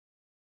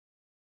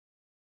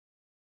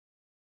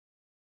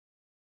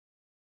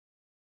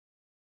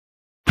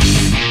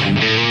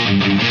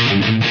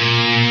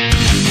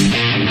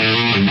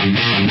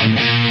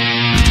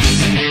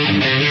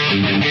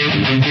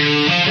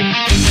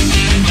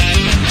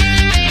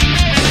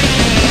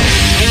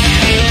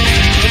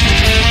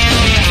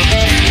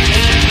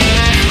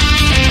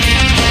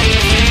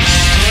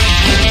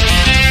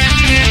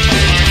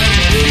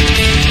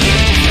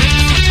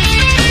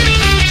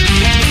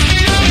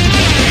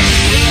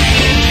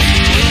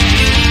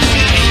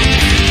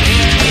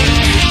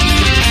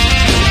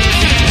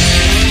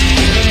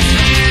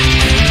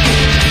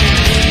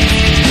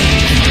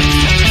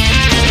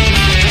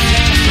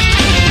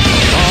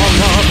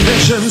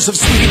visions of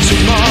sweet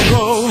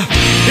tomorrow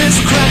is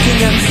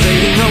cracking and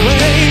fading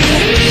away.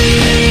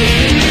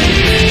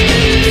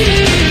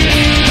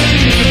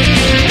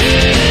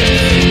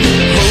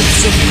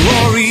 Hopes of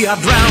glory are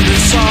drowned in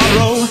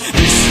sorrow.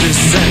 This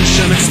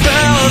dissension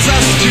expels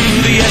us to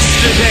the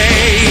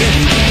yesterday.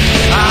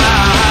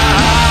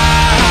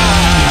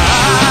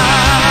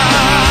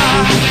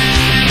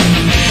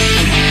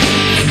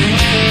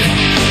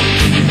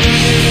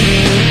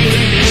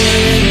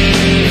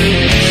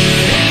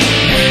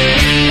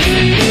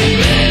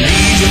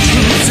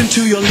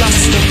 To your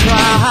lust of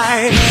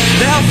pride,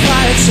 they'll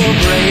fight so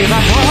brave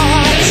at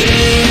heart.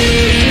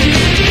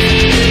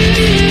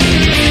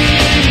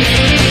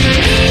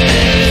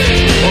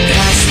 Or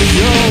cast the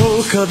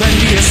yoke of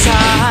envy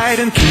aside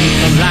and keep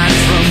the land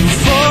from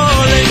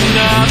falling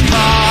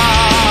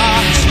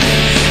apart.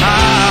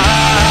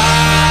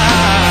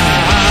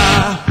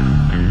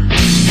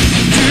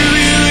 Do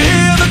you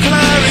hear the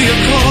clarion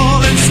call?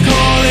 It's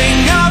calling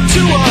out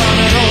to one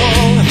and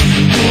all.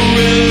 Who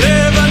will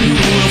live and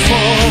who will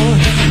fall?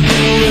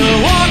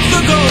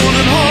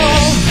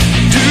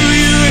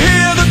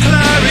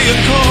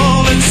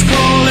 It's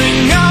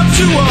calling out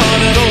to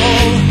one and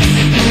all.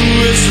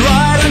 Who is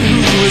right and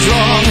who is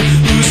wrong?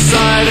 Whose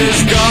side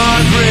is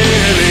God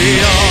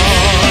really on?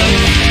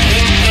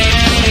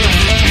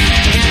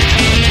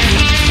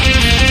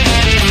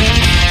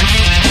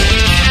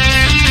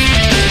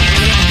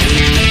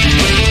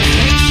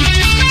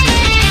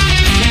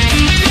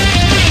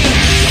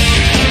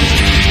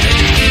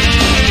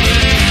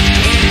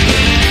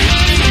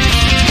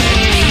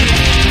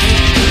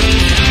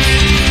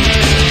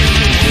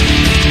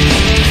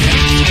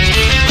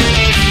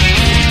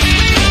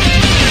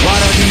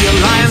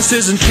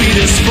 And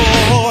treaties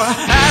for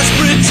as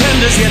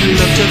pretenders yet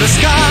look to the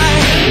sky.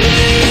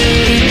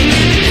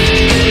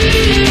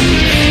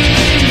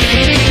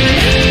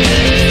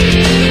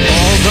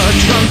 All the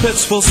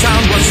trumpets will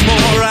sound once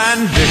more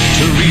and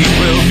victory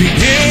will be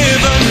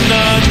given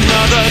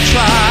another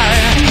try.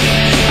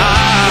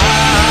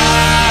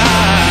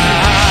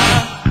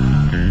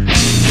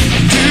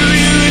 Do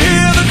you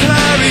hear the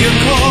clarion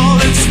call?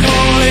 It's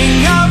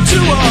calling out to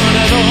one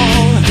and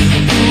all.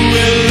 Who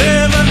will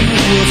live and who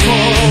will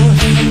fall?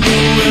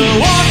 Will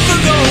walk the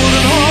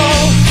golden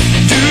hall.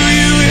 Do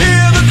you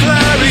hear the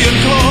clarion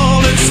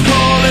call? It's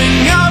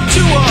calling out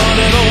to one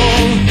and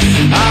all.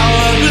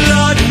 Our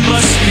blood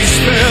must be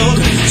spilled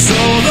so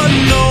the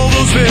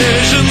noble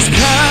visions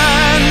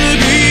can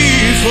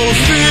be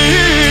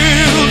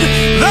fulfilled.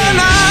 The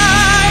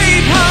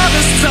night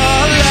harvests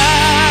our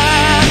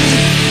land,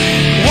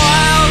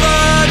 while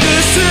the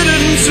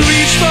dissidents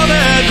reach for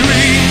their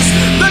dreams.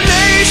 The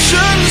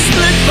nation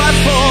split by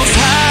false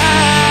hands,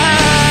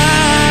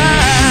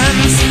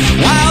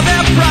 while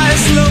their pride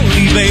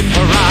slowly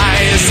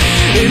vaporize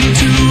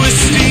into a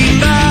steam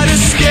that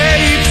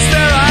escapes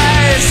their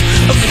eyes.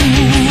 A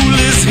fool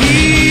is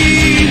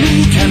he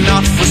who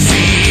cannot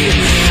foresee.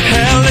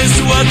 Hell is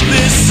what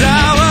this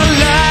our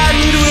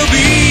land will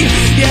be.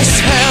 Yes,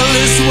 hell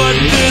is what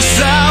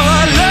this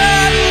our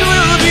land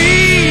will be.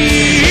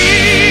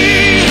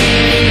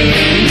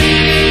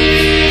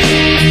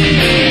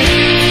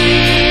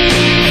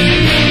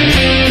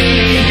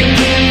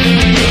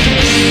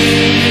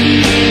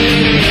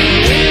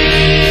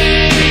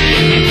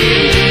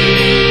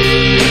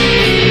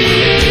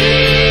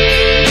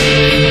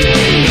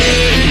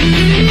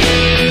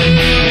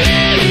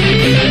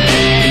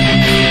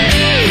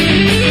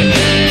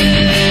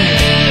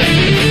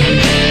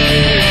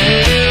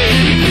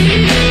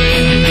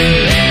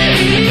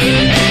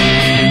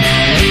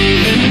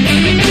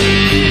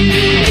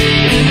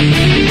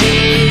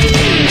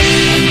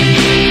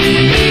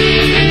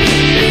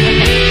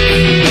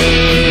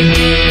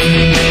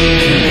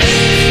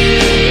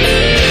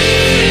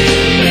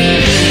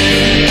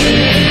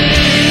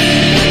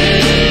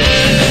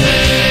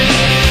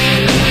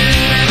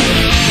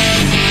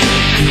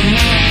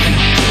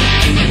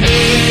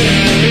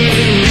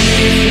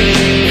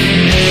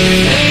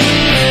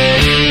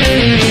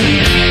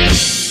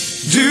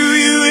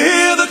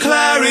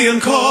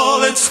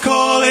 It's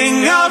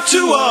calling out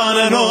to one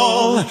and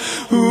all.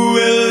 Who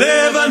will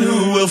live and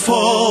who will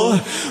fall?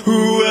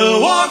 Who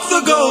will walk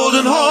the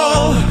golden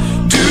hall?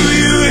 Do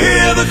you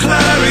hear the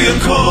clarion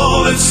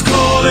call? It's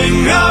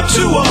calling out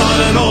to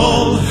one and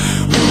all.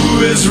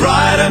 Who is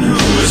right and who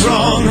is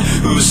wrong?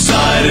 Whose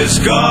side is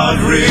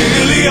God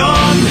really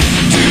on?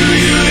 Do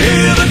you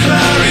hear the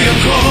clarion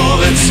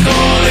call? It's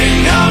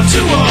calling out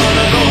to one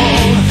and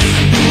all.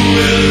 Who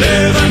will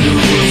live and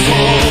who will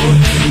fall?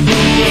 Who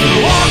will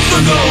walk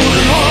the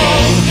golden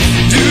hall?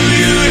 Do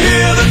you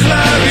hear the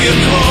clarion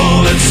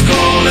call? It's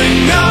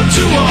calling out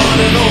to one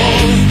and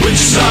all. Which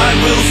side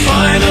will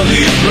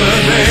finally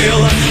prevail,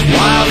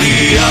 while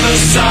the other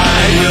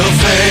side will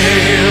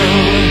fail?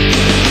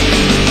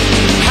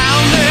 How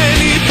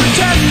many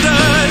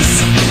pretenders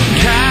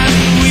can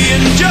we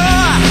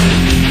endure?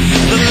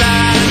 The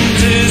land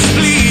is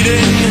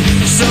bleeding,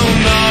 so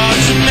not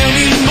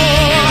many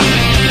more.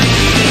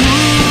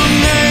 Who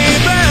may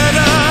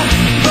better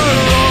the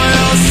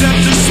royal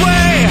scepter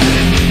sway?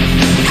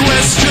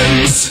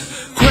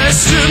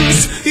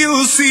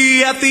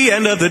 at the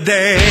end of the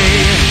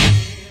day.